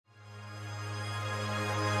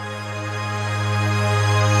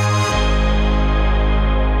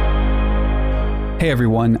Hey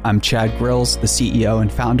everyone, I'm Chad Grills, the CEO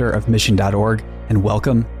and founder of Mission.org, and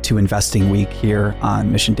welcome to Investing Week here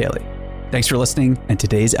on Mission Daily. Thanks for listening, and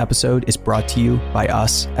today's episode is brought to you by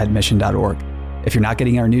us at Mission.org. If you're not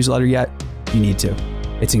getting our newsletter yet, you need to.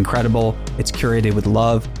 It's incredible. It's curated with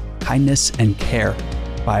love, kindness, and care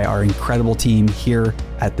by our incredible team here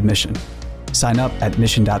at the Mission. Sign up at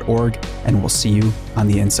Mission.org, and we'll see you on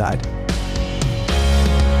the inside.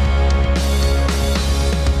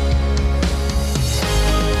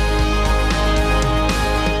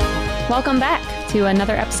 Welcome back to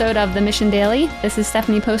another episode of the Mission Daily. This is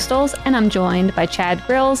Stephanie Postles, and I'm joined by Chad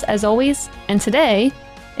Grills, as always. And today,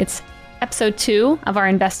 it's episode 2 of our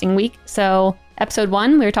investing week. So episode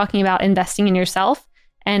 1, we were talking about investing in yourself.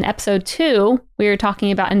 And episode 2, we were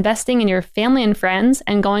talking about investing in your family and friends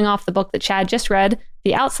and going off the book that Chad just read,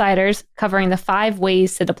 The Outsiders, covering the 5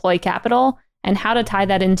 ways to deploy capital and how to tie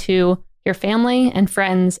that into your family and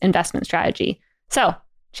friends' investment strategy. So,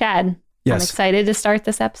 Chad, yes. I'm excited to start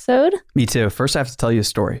this episode. Me too. First, I have to tell you a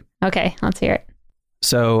story. Okay, let's hear it.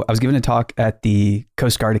 So I was giving a talk at the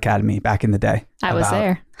Coast Guard Academy back in the day. I was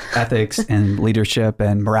there. Ethics and leadership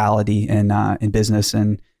and morality in business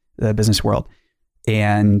and the business world.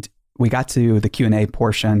 And we got to the Q&A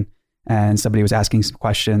portion, and somebody was asking some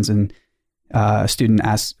questions, and a student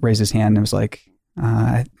raised his hand and was like,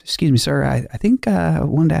 excuse me, sir, I think I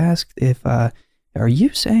wanted to ask if... are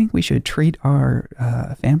you saying we should treat our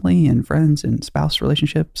family and friends and spouse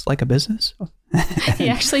relationships like a business? He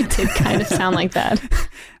actually did kind of sound like that.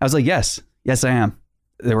 I was like, yes, I am.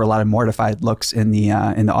 There were a lot of mortified looks in the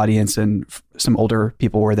audience, and some older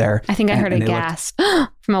people were there. I think I heard a gasp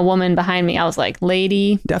from a woman behind me. I was like,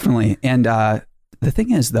 lady. Definitely. And the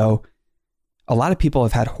thing is, though, a lot of people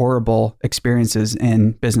have had horrible experiences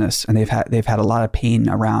in business, and they've had a lot of pain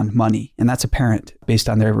around money, and that's apparent based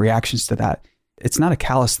on their reactions to that. It's not a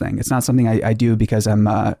callous thing. It's not something I do because I'm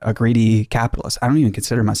a greedy capitalist. I don't even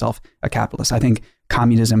consider myself a capitalist. I think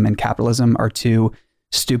communism and capitalism are two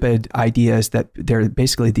stupid ideas that they're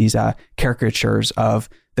basically these caricatures of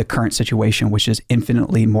the current situation, which is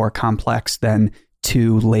infinitely more complex than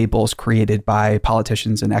 2 labels created by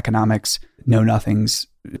politicians and economics know-nothings.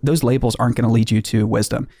 Those labels aren't going to lead you to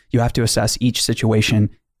wisdom. You have to assess each situation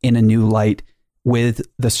in a new light, with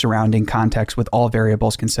the surrounding context, with all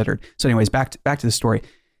variables considered. So anyways, back to the story.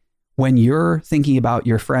 When you're thinking about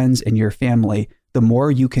your friends and your family, the more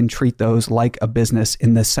you can treat those like a business,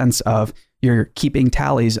 in the sense of you're keeping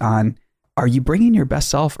tallies on, are you bringing your best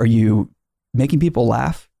self? Are you making people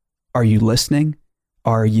laugh? Are you listening?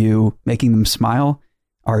 Are you making them smile?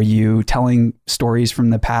 Are you telling stories from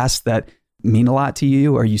the past that mean a lot to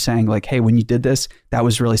you? Are you saying like, hey, when you did this, that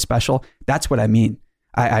was really special? That's what I mean.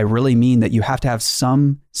 I really mean that you have to have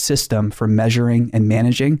some system for measuring and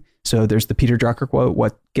managing. So there's the Peter Drucker quote,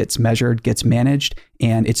 what gets measured gets managed.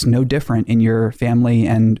 And it's no different in your family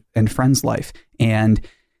and friends' life. And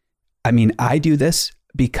I mean, I do this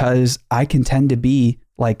because I can tend to be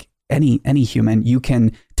like any human. You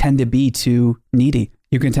can tend to be too needy.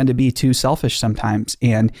 You can tend to be too selfish sometimes.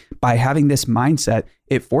 And by having this mindset,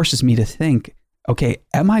 it forces me to think, okay,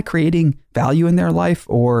 am I creating value in their life,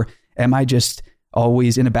 or am I just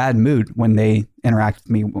always in a bad mood when they interact with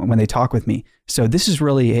me, when they talk with me? So this is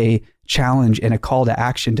really a challenge and a call to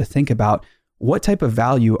action to think about, what type of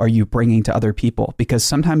value are you bringing to other people? Because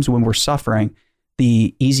sometimes when we're suffering,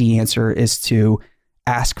 the easy answer is to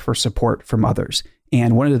ask for support from others.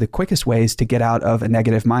 And one of the quickest ways to get out of a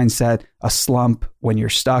negative mindset, a slump, when you're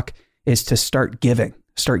stuck, is to start giving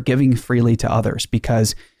freely to others,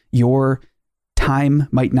 because your time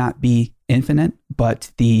might not be infinite,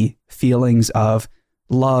 but the feelings of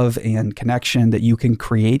love and connection that you can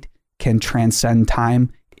create can transcend time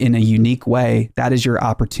in a unique way. That is your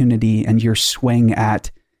opportunity and your swing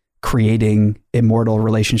at creating immortal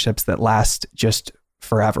relationships that last just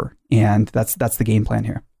forever. And that's the game plan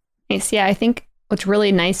here. Nice. Yeah, I think what's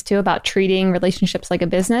really nice too about treating relationships like a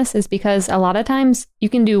business is because a lot of times you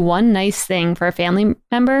can do one nice thing for a family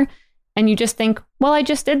member and you just think, well, I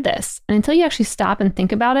just did this. And until you actually stop and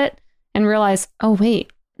think about it and realize, oh,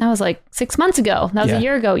 wait, that was like 6 months ago. That was a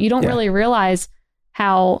year ago. You don't really realize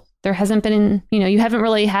how there hasn't been, you haven't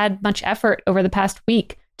really had much effort over the past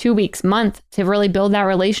week, 2 weeks, month to really build that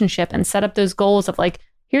relationship and set up those goals of like,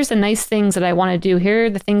 here's the nice things that I want to do. Here are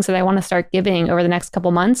the things that I want to start giving over the next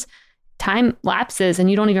couple months. Time lapses and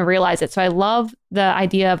you don't even realize it. So I love the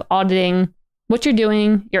idea of auditing what you're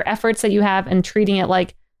doing, your efforts that you have, and treating it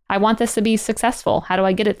like, I want this to be successful. How do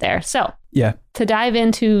I get it there? So to dive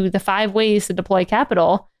into the 5 ways to deploy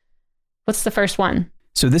capital, what's the first one?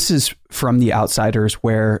 So this is from The Outsiders,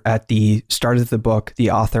 where at the start of the book,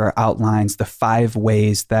 the author outlines the 5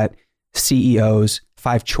 ways that CEOs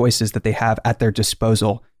 5 choices that they have at their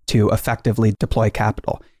disposal to effectively deploy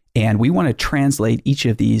capital. And we want to translate each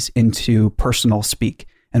of these into personal speak.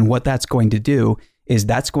 And what that's going to do is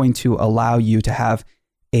that's going to allow you to have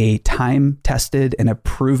a time-tested and a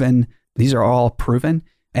proven, these are all proven,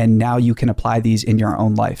 and now you can apply these in your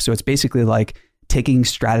own life. So it's basically like taking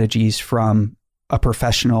strategies from a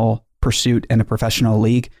professional pursuit and a professional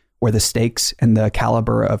league where the stakes and the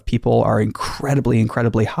caliber of people are incredibly,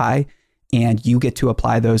 incredibly high, and you get to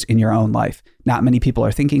apply those in your own life. Not many people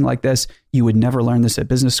are thinking like this. You would never learn this at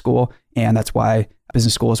business school, and that's why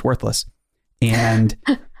business school is worthless. And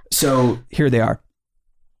so here they are.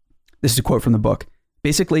 This is a quote from the book.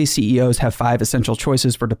 Basically, CEOs have 5 essential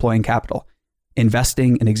choices for deploying capital.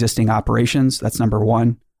 Investing in existing operations, that's number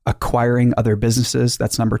 1. Acquiring other businesses,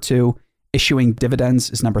 that's number 2. Issuing dividends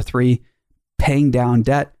is number 3. Paying down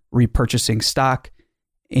debt, repurchasing stock,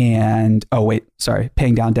 and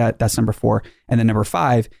paying down debt, that's number 4. And then number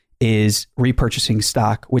 5 is repurchasing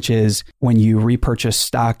stock, which is when you repurchase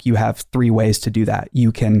stock, you have 3 ways to do that.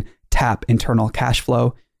 You can tap internal cash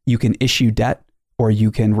flow, you can issue debt, or you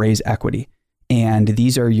can raise equity. And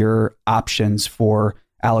these are your options for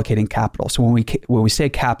allocating capital. So when we say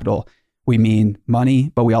capital, we mean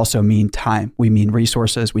money, but we also mean time. We mean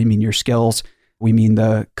resources. We mean your skills. We mean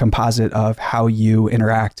the composite of how you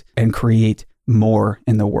interact and create more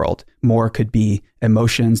in the world. More could be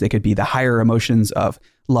emotions. They could be the higher emotions of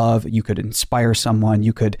love. You could inspire someone.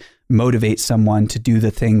 You could motivate someone to do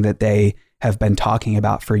the thing that they have been talking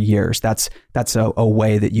about for years. That's a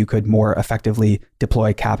way that you could more effectively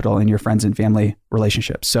deploy capital in your friends and family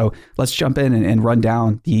relationships. So let's jump in and run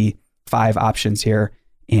down the 5 options here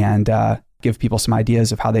and give people some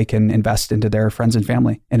ideas of how they can invest into their friends and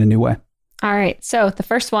family in a new way. All right. So the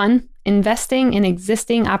first one, investing in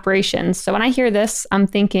existing operations. So when I hear this, I'm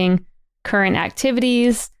thinking current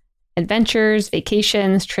activities, adventures,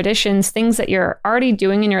 vacations, traditions, things that you're already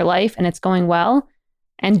doing in your life and it's going well,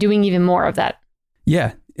 and doing even more of that.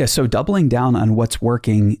 Yeah. So doubling down on what's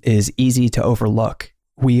working is easy to overlook.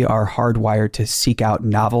 We are hardwired to seek out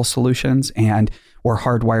novel solutions, and we're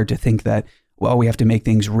hardwired to think that, well, we have to make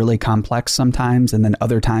things really complex sometimes. And then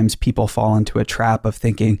other times people fall into a trap of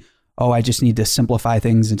thinking, oh, I just need to simplify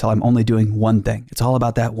things until I'm only doing one thing. It's all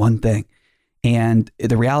about that one thing. And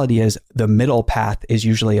the reality is the middle path is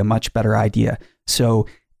usually a much better idea. So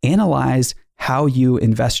analyze how you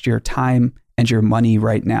invest your time and your money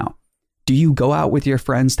right now. Do you go out with your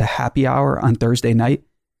friends to happy hour on Thursday night?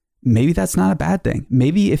 Maybe that's not a bad thing.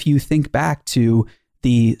 Maybe if you think back to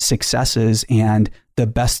the successes and the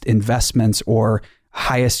best investments or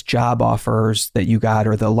highest job offers that you got,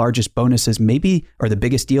 or the largest bonuses, maybe, or the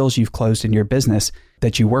biggest deals you've closed in your business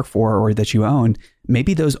that you work for or that you own,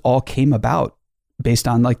 maybe those all came about based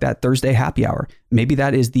on like that Thursday happy hour. Maybe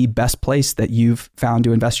that is the best place that you've found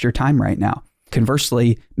to invest your time right now.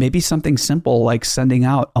 Conversely, maybe something simple like sending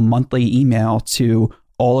out a monthly email to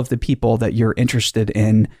all of the people that you're interested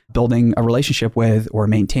in building a relationship with or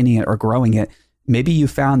maintaining it or growing it. Maybe you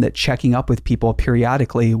found that checking up with people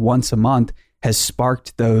periodically once a month has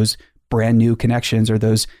sparked those brand new connections or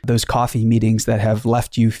those coffee meetings that have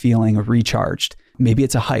left you feeling recharged. Maybe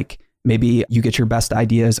it's a hike. Maybe you get your best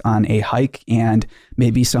ideas on a hike, and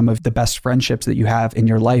maybe some of the best friendships that you have in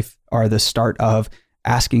your life are the start of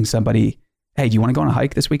asking somebody, hey, do you want to go on a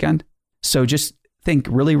hike this weekend? So just think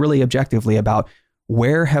really, really objectively about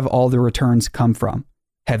where have all the returns come from?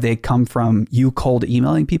 Have they come from you cold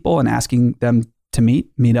emailing people and asking them to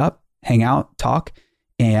meet up, hang out, talk?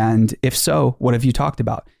 And if so, what have you talked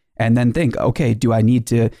about? And then think, okay, do I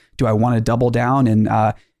want to double down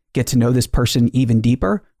and get to know this person even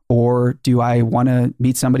deeper? Or do I want to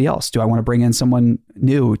meet somebody else? Do I want to bring in someone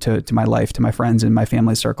new to my life, to my friends and my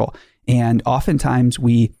family circle? And oftentimes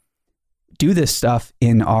we do this stuff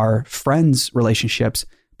in our friends' relationships,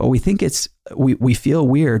 but we think we feel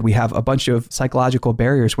weird. We have a bunch of psychological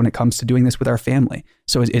barriers when it comes to doing this with our family.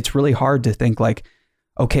 So it's really hard to think like,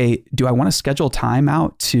 okay, do I want to schedule time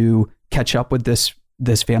out to catch up with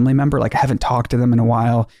this family member? Like I haven't talked to them in a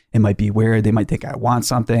while. It might be weird. They might think I want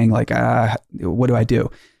something. Like, what do I do?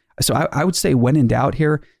 So I would say when in doubt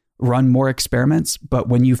here, run more experiments. But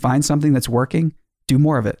when you find something that's working, do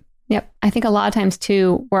more of it. Yep. I think a lot of times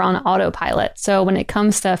too, we're on autopilot. So when it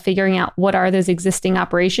comes to figuring out what are those existing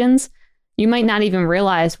operations, you might not even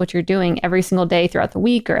realize what you're doing every single day throughout the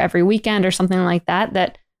week or every weekend or something like that,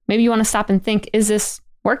 that maybe you want to stop and think, is this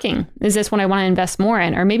working? Is this what I want to invest more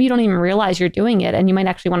in? Or maybe you don't even realize you're doing it and you might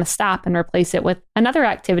actually want to stop and replace it with another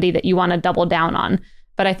activity that you want to double down on.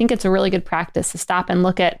 But I think it's a really good practice to stop and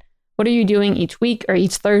look at what are you doing each week or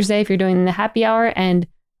each Thursday if you're doing the happy hour, and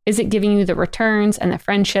is it giving you the returns and the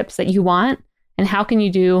friendships that you want? And how can you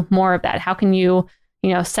do more of that? How can you,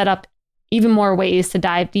 set up even more ways to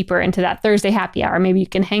dive deeper into that Thursday happy hour? Maybe you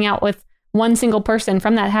can hang out with one single person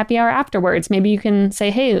from that happy hour afterwards. Maybe you can say,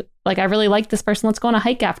 hey, like I really like this person. Let's go on a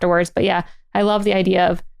hike afterwards. But yeah, I love the idea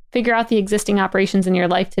of figure out the existing operations in your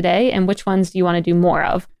life today and which ones do you want to do more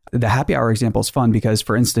of. The happy hour example is fun because,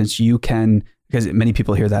 for instance, because many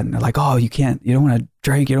people hear that and they're like, oh, you don't want to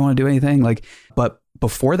drink, you don't want to do anything. But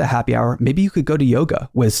before the happy hour, maybe you could go to yoga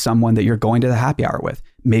with someone that you're going to the happy hour with.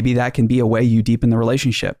 Maybe that can be a way you deepen the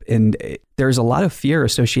relationship. And there's a lot of fear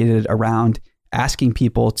associated around asking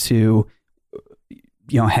people to,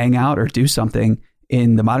 hang out or do something.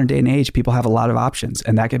 In the modern day and age, people have a lot of options,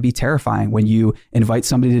 and that can be terrifying when you invite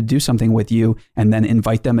somebody to do something with you and then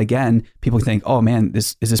invite them again. People think, oh man,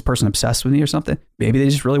 is this person obsessed with me or something? Maybe they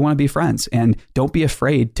just really want to be friends. And don't be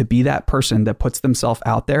afraid to be that person that puts themselves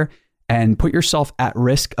out there and put yourself at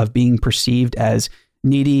risk of being perceived as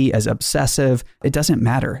needy, as obsessive. It doesn't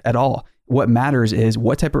matter at all. What matters is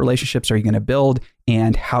what type of relationships are you going to build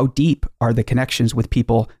and how deep are the connections with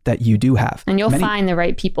people that you do have. And you'll find the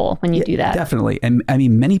right people when you do that. Definitely. And I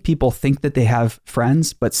mean, many people think that they have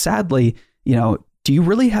friends, but sadly, do you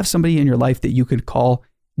really have somebody in your life that you could call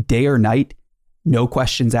day or night? No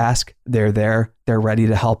questions asked. They're there. They're ready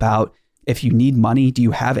to help out. If you need money, do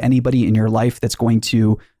you have anybody in your life that's going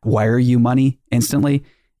to wire you money instantly?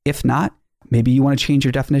 If not, maybe you want to change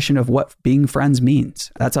your definition of what being friends means.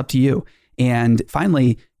 That's up to you. And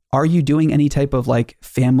finally, are you doing any type of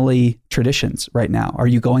family traditions right now? Are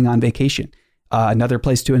you going on vacation? Another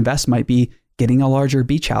place to invest might be getting a larger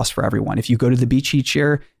beach house for everyone. If you go to the beach each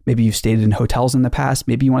year, maybe you've stayed in hotels in the past,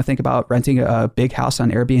 maybe you want to think about renting a big house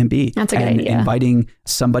on Airbnb. That's a good idea. Inviting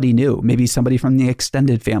somebody new, maybe somebody from the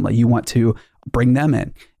extended family. You want to bring them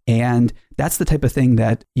in. And that's the type of thing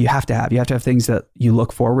that you have to have. You have to have things that you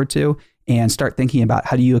look forward to and start thinking about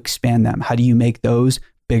how do you expand them? How do you make those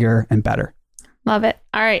bigger and better? Love it.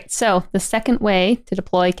 All right. So the second way to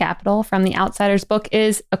deploy capital from the Outsiders book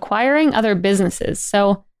is acquiring other businesses.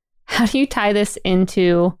 So how do you tie this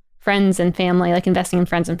into friends and family, like investing in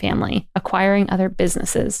friends and family, acquiring other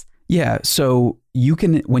businesses? Yeah. So you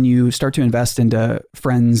can, when you start to invest into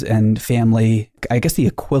friends and family, I guess the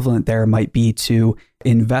equivalent there might be to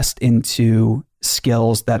invest into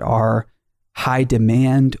skills that are high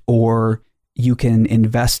demand, or you can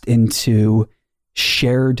invest into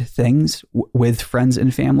shared things with friends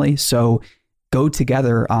and family. So go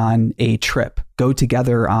together on a trip, go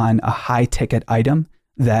together on a high ticket item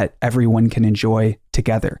that everyone can enjoy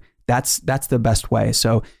together. That's the best way.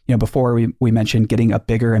 So, before we mentioned getting a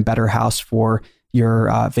bigger and better house for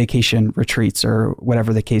your vacation retreats or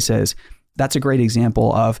whatever the case is. That's a great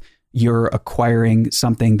example of you're acquiring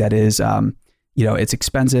something that is, it's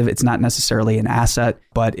expensive. It's not necessarily an asset,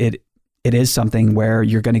 but it is something where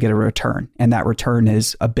you're going to get a return. And that return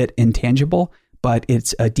is a bit intangible, but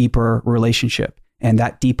it's a deeper relationship. And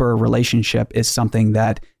that deeper relationship is something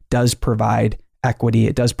that does provide equity.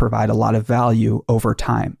 It does provide a lot of value over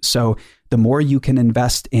time. So the more you can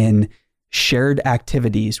invest in shared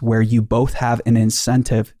activities where you both have an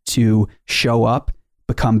incentive to show up,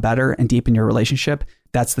 become better, and deepen your relationship,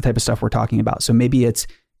 that's the type of stuff we're talking about. So maybe it's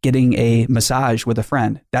getting a massage with a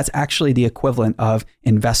friend. That's actually the equivalent of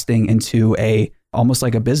investing into almost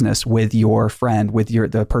like a business with your friend, with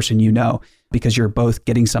the person because you're both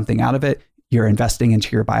getting something out of it. You're investing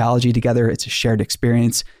into your biology together. It's a shared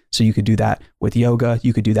experience. So you could do that with yoga.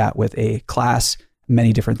 You could do that with a class,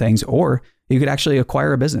 many different things, or you could actually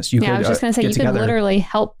acquire a business. I was just going to say, you could literally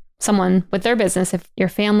help someone with their business. If your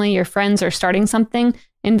family, your friends are starting something,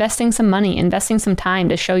 investing some money, investing some time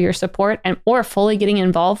to show your support or fully getting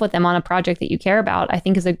involved with them on a project that you care about, I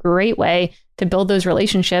think is a great way to build those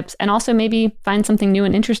relationships and also maybe find something new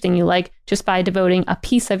and interesting you like just by devoting a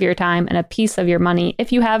piece of your time and a piece of your money.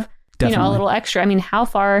 If you have, a little extra, I mean, how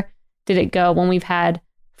far did it go when we've had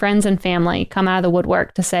friends and family come out of the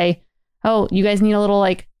woodwork to say, oh, you guys need a little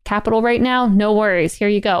capital right now? No worries. Here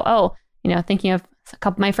you go. Oh, thinking of a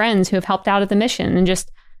couple of my friends who have helped out at the mission and just,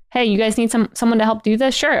 hey, you guys need someone to help do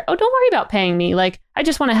this? Sure. Oh, don't worry about paying me. I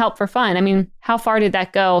just want to help for fun. I mean, how far did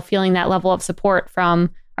that go, feeling that level of support from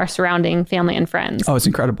our surrounding family and friends? Oh, it's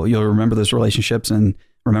incredible. You'll remember those relationships and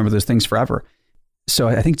remember those things forever. So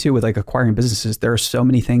I think too, with acquiring businesses, there are so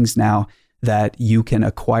many things now that you can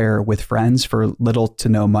acquire with friends for little to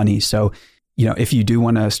no money. So, if you do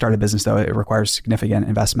want to start a business, though, it requires significant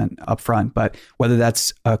investment upfront. But whether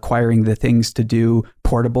that's acquiring the things to do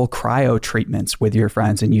portable cryo treatments with your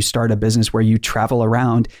friends, and you start a business where you travel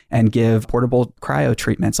around and give portable cryo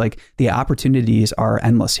treatments, the opportunities are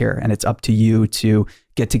endless here. And it's up to you to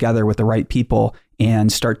get together with the right people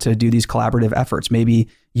and start to do these collaborative efforts. Maybe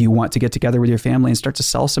you want to get together with your family and start to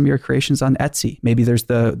sell some of your creations on Etsy. Maybe there's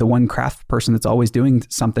the one craft person that's always doing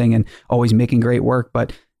something and always making great work,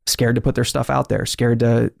 but scared to put their stuff out there, scared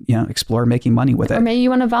to, explore making money with it. Or maybe you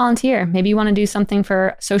want to volunteer. Maybe you want to do something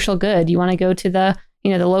for social good. You want to go to the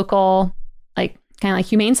local, kind of like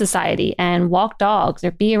Humane Society and walk dogs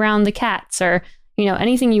or be around the cats or,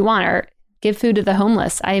 anything you want, or give food to the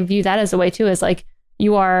homeless. I view that as a way too, as like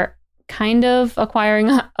you are kind of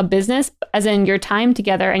acquiring a business, as in your time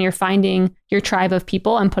together, and you're finding your tribe of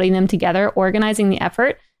people and putting them together, organizing the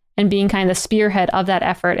effort and being kind of the spearhead of that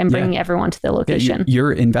effort and bringing everyone to the location.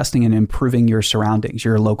 You're investing in improving your surroundings,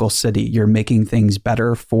 your local city. You're making things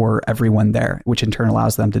better for everyone there, which in turn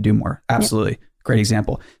allows them to do more. Absolutely. Great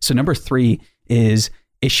example. So number 3 is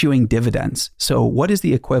issuing dividends. So what is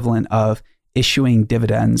the equivalent of issuing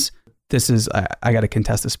dividends? This is, I got to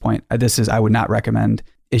contest this point. I would not recommend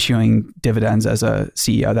issuing dividends as a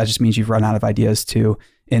CEO. That just means you've run out of ideas to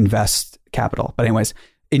invest capital. But anyways,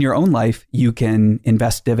 in your own life, you can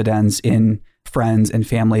invest dividends in friends and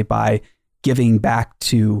family by giving back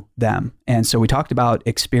to them. And so we talked about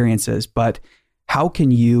experiences, but how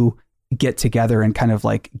can you get together and kind of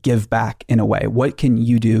like give back in a way? What can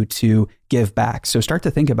you do to give back? So start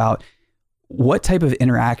to think about what type of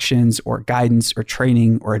interactions or guidance or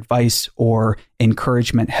training or advice or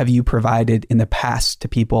encouragement have you provided in the past to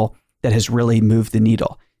people that has really moved the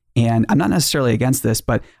needle? And I'm not necessarily against this,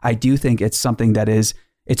 but I do think it's something that it's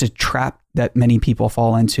a trap that many people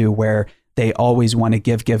fall into where they always want to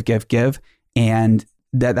give. And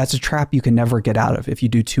that's a trap you can never get out of if you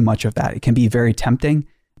do too much of that. It can be very tempting,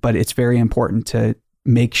 but it's very important to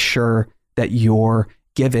make sure that your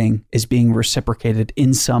giving is being reciprocated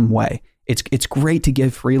in some way. It's great to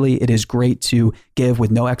give freely. It is great to give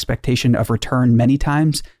with no expectation of return many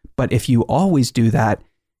times. But if you always do that,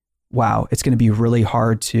 wow, it's going to be really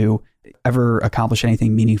hard to ever accomplish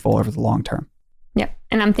anything meaningful over the long term. Yeah.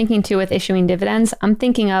 And I'm thinking too, with issuing dividends, I'm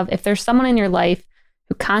thinking of if there's someone in your life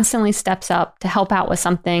who constantly steps up to help out with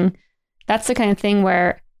something, that's the kind of thing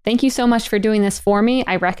where, thank you so much for doing this for me.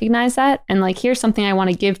 I recognize that. And here's something I want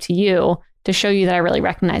to give to you to show you that I really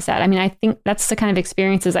recognize that. I mean, I think that's the kind of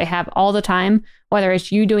experiences I have all the time, whether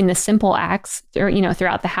it's you doing the simple acts or,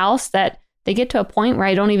 throughout the house, that they get to a point where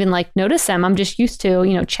I don't even notice them. I'm just used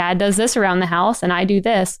to, Chad does this around the house and I do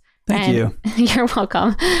this. Thank you. You're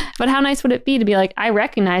welcome. But how nice would it be to be like, I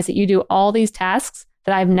recognize that you do all these tasks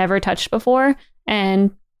that I've never touched before.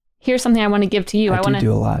 And here's something I want to give to you. I want to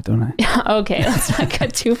do a lot, don't I? Okay, let's not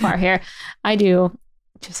get too far here. I do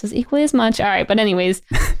just as equally as much. All right. But anyways,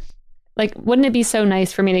 wouldn't it be so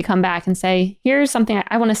nice for me to come back and say, here's something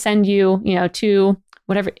I want to send you, to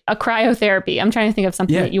whatever, a cryotherapy. I'm trying to think of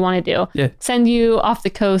something that you want to do. Yeah. Send you off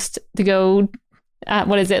the coast to go,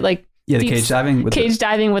 what is it? The cage diving.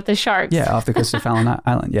 Diving with the sharks. Yeah, off the coast of Fallon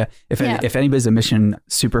Island. Yeah. If anybody's a Mission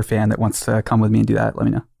super fan that wants to come with me and do that, let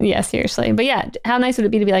me know. Yeah, seriously. But yeah, how nice would it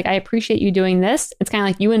be to be like, I appreciate you doing this. It's kind of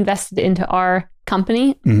like you invested into our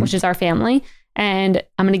company, which is our family. And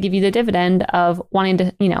I'm going to give you the dividend of wanting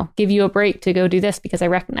to, give you a break to go do this because I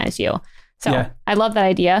recognize you. So I love that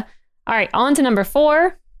idea. All right, on to number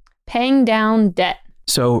 4, paying down debt.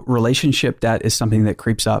 So relationship debt is something that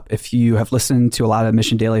creeps up. If you have listened to a lot of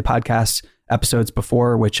Mission Daily podcast episodes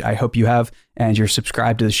before, which I hope you have, and you're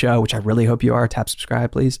subscribed to the show, which I really hope you are, tap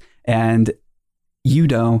subscribe, please. And you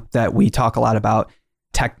know that we talk a lot about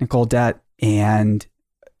technical debt, and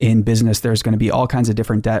in business, there's going to be all kinds of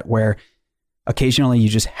different debt where occasionally you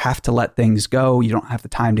just have to let things go. You don't have the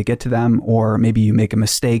time to get to them, or maybe you make a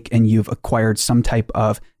mistake and you've acquired some type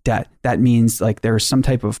of debt. That means there's some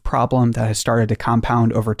type of problem that has started to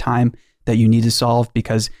compound over time that you need to solve,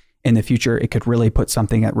 because in the future, it could really put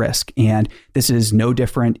something at risk. And this is no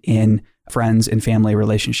different in friends and family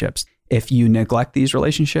relationships. If you neglect these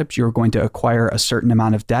relationships, you're going to acquire a certain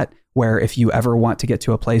amount of debt where if you ever want to get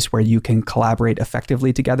to a place where you can collaborate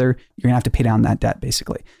effectively together, you're gonna have to pay down that debt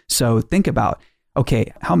basically. So think about,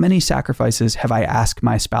 okay, how many sacrifices have I asked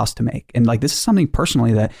my spouse to make? And this is something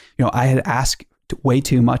personally that, I had asked way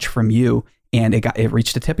too much from you, and it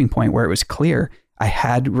reached a tipping point where it was clear I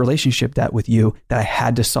had relationship debt with you that I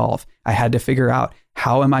had to solve. I had to figure out,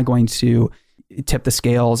 how am I going to tip the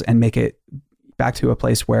scales and make it back to a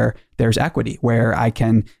place where there's equity, where I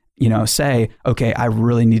can, say, okay, I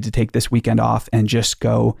really need to take this weekend off and just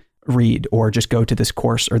go read, or just go to this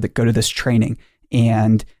course, or go to this training.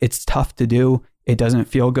 And it's tough to do. It doesn't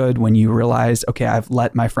feel good when you realize, okay, I've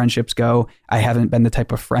let my friendships go. I haven't been the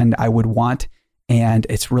type of friend I would want. And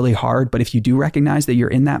it's really hard. But if you do recognize that you're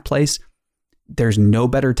in that place, there's no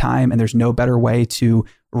better time and there's no better way to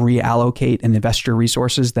reallocate and invest your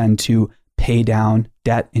resources than to pay down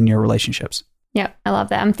debt in your relationships. Yeah, I love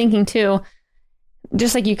that. I'm thinking too,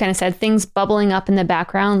 just like you kind of said, things bubbling up in the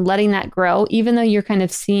background, letting that grow, even though you're kind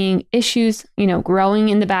of seeing issues, growing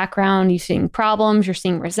in the background, you're seeing problems, you're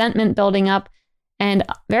seeing resentment building up. And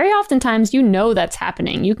very oftentimes, that's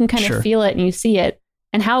happening. You can kind of feel it and you see it.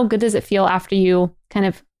 And how good does it feel after you kind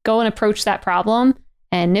of go and approach that problem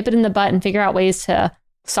and nip it in the butt and figure out ways to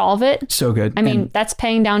solve it? So good. I mean, that's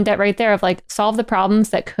paying down debt right there of like solve the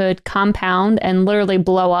problems that could compound and literally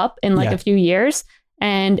blow up in a few years.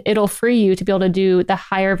 And it'll free you to be able to do the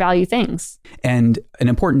higher value things. And an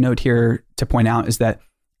important note here to point out is that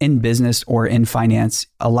in business or in finance,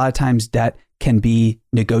 a lot of times debt can be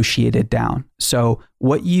negotiated down. So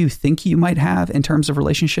what you think you might have in terms of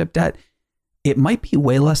relationship debt, it might be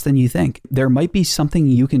way less than you think. There might be something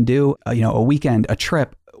you can do, a weekend, a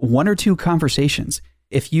trip, 1 or 2 conversations.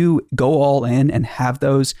 If you go all in and have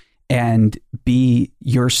those and be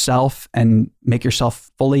yourself and make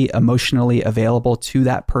yourself fully emotionally available to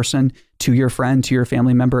that person, to your friend, to your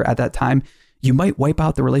family member at that time, you might wipe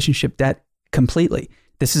out the relationship debt completely.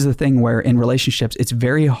 This is the thing where in relationships, it's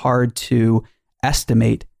very hard to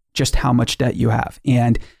estimate just how much debt you have.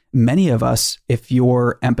 And many of us, if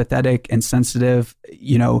you're empathetic and sensitive,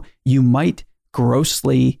 you might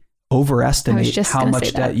grossly overestimate how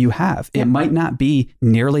much debt you have. It might not be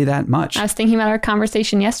nearly that much. I was thinking about our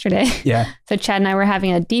conversation yesterday. Yeah. So Chad and I were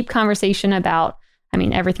having a deep conversation about,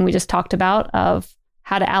 everything we just talked about of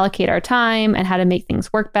how to allocate our time and how to make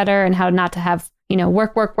things work better and how not to have,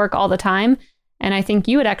 work all the time. And I think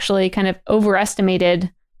you had actually kind of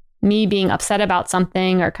overestimated me being upset about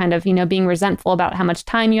something or kind of, being resentful about how much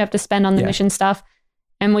time you have to spend on the mission stuff.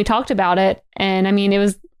 And we talked about it. And it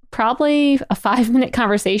was probably a 5-minute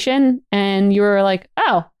conversation. And you were like,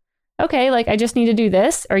 oh, okay, like I just need to do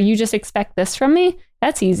this, or you just expect this from me.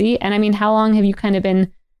 That's easy. And how long have you kind of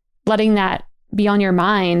been letting that be on your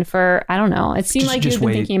mind for, I don't know. It seemed like you've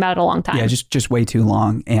been thinking about it a long time. Yeah, just way too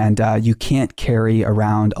long. And you can't carry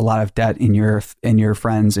around a lot of debt in your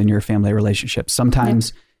friends and your family relationships.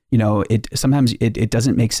 Sometimes, it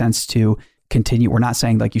doesn't make sense to continue. We're not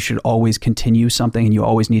saying like you should always continue something and you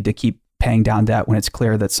always need to keep paying down debt when it's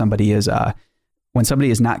clear that somebody is, when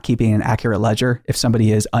somebody is not keeping an accurate ledger, if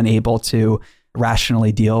somebody is unable to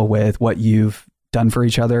rationally deal with what you've done for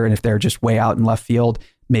each other, and if they're just way out in left field,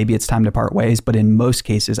 maybe it's time to part ways. But in most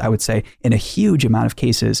cases, I would say in a huge amount of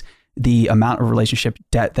cases, the amount of relationship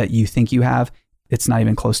debt that you think you have, it's not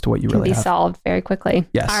even close to what you really have. Can be solved very quickly.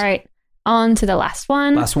 Yes. All right. On to the last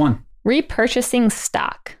one. Last one. Repurchasing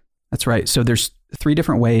stock. That's right. So there's 3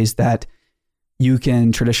 different ways that you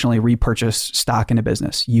can traditionally repurchase stock in a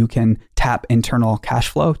business. You can tap internal cash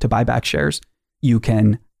flow to buy back shares. You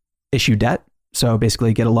can issue debt. So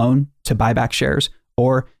basically get a loan to buy back shares,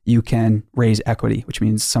 or you can raise equity, which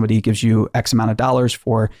means somebody gives you X amount of dollars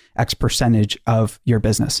for X percentage of your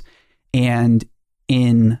business. And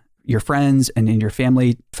in your friends and in your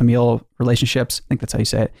familial relationships, I think that's how you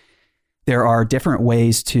say it, there are different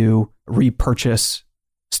ways to repurchase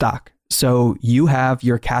stock. So you have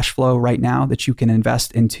your cash flow right now that you can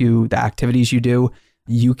invest into the activities you do.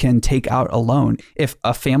 You can take out a loan. If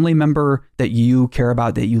a family member that you care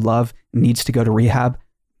about, that you love, needs to go to rehab,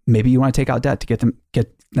 maybe you want to take out debt to get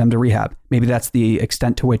them to rehab. Maybe that's the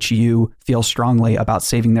extent to which you feel strongly about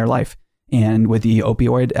saving their life. And with the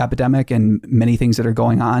opioid epidemic and many things that are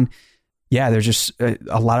going on, there's just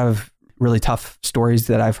a lot of really tough stories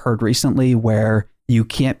that I've heard recently where you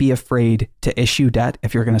can't be afraid to issue debt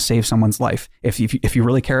if you're going to save someone's life. If you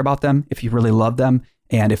really care about them, if you really love them,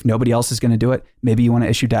 and if nobody else is going to do it, maybe you want to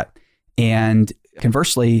issue debt. And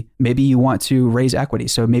conversely, maybe you want to raise equity.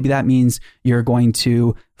 So maybe that means you're going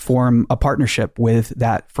to form a partnership with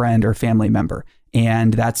that friend or family member.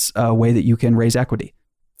 And that's a way that you can raise equity.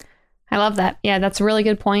 I love that. Yeah, that's a really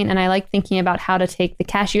good point. And I like thinking about how to take the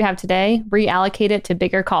cash you have today, reallocate it to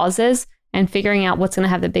bigger causes, and figuring out what's going to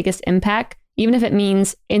have the biggest impact. Even if it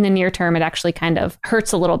means in the near term, it actually kind of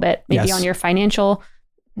hurts a little bit, maybe on your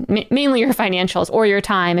mainly your financials or your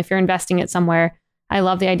time if you're investing it somewhere. I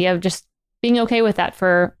love the idea of just being okay with that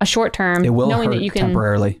for a short term, it will knowing hurt that you can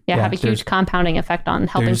temporarily. Have a huge compounding effect on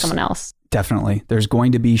helping someone else. Definitely. There's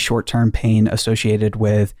going to be short-term pain associated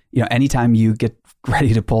with, anytime you get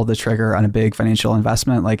ready to pull the trigger on a big financial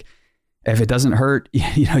investment, like if it doesn't hurt,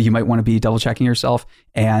 you might want to be double checking yourself.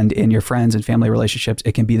 And in your friends and family relationships,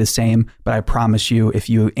 it can be the same. But I promise you, if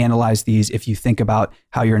you analyze these, if you think about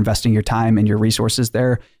how you're investing your time and your resources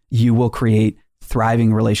there, you will create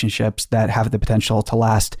thriving relationships that have the potential to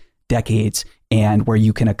last decades and where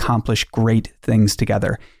you can accomplish great things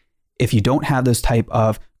together. If you don't have those type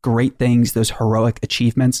of great things, those heroic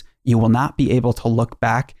achievements, you will not be able to look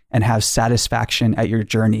back and have satisfaction at your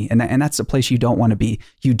journey. And that's a place you don't want to be.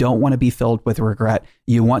 You don't want to be filled with regret.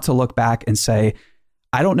 You want to look back and say,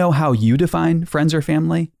 I don't know how you define friends or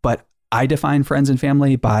family, but I define friends and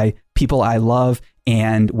family by people I love,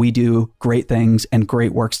 and we do great things and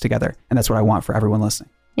great works together. And that's what I want for everyone listening.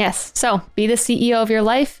 Yes. So be the CEO of your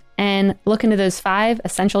life and look into those 5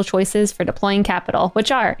 essential choices for deploying capital,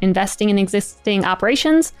 which are investing in existing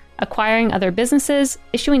operations, acquiring other businesses,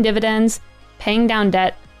 issuing dividends, paying down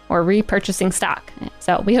debt, or repurchasing stock.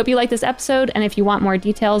 So we hope you like this episode. And if you want more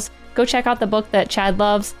details, go check out the book that Chad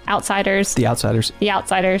loves, Outsiders. The Outsiders. The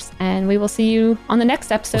Outsiders. And we will see you on the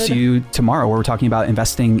next episode. We'll see you tomorrow, where we're talking about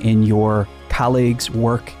investing in your colleagues'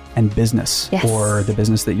 work and business, yes, or the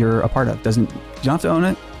business that you're a part of. You don't have to own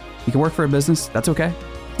it. You can work for a business. That's okay.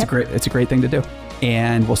 It's a great thing to do.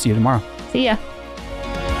 And we'll see you tomorrow. See ya.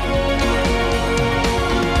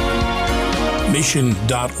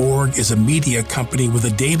 Mission.org is a media company with a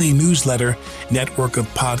daily newsletter, network of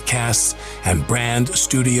podcasts, and brand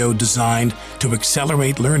studio designed to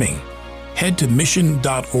accelerate learning. Head to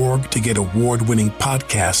Mission.org to get award-winning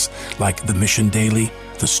podcasts like The Mission Daily,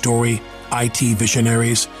 The Story, IT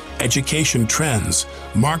Visionaries, Education Trends,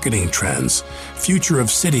 Marketing Trends, Future of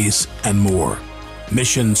Cities, and more.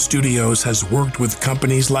 Mission Studios has worked with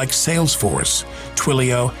companies like Salesforce,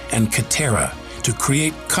 Twilio, and Katera to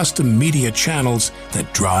create custom media channels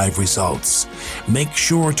that drive results. Make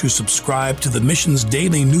sure to subscribe to the Mission's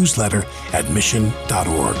daily newsletter at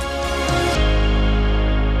mission.org.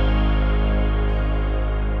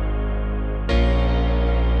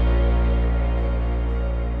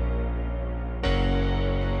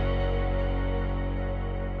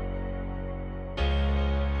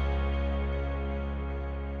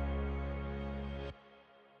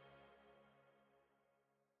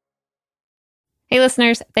 Hey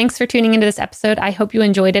listeners, thanks for tuning into this episode. I hope you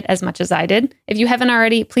enjoyed it as much as I did. If you haven't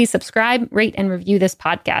already, please subscribe, rate, and review this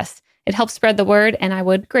podcast. It helps spread the word, and I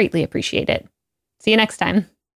would greatly appreciate it. See you next time.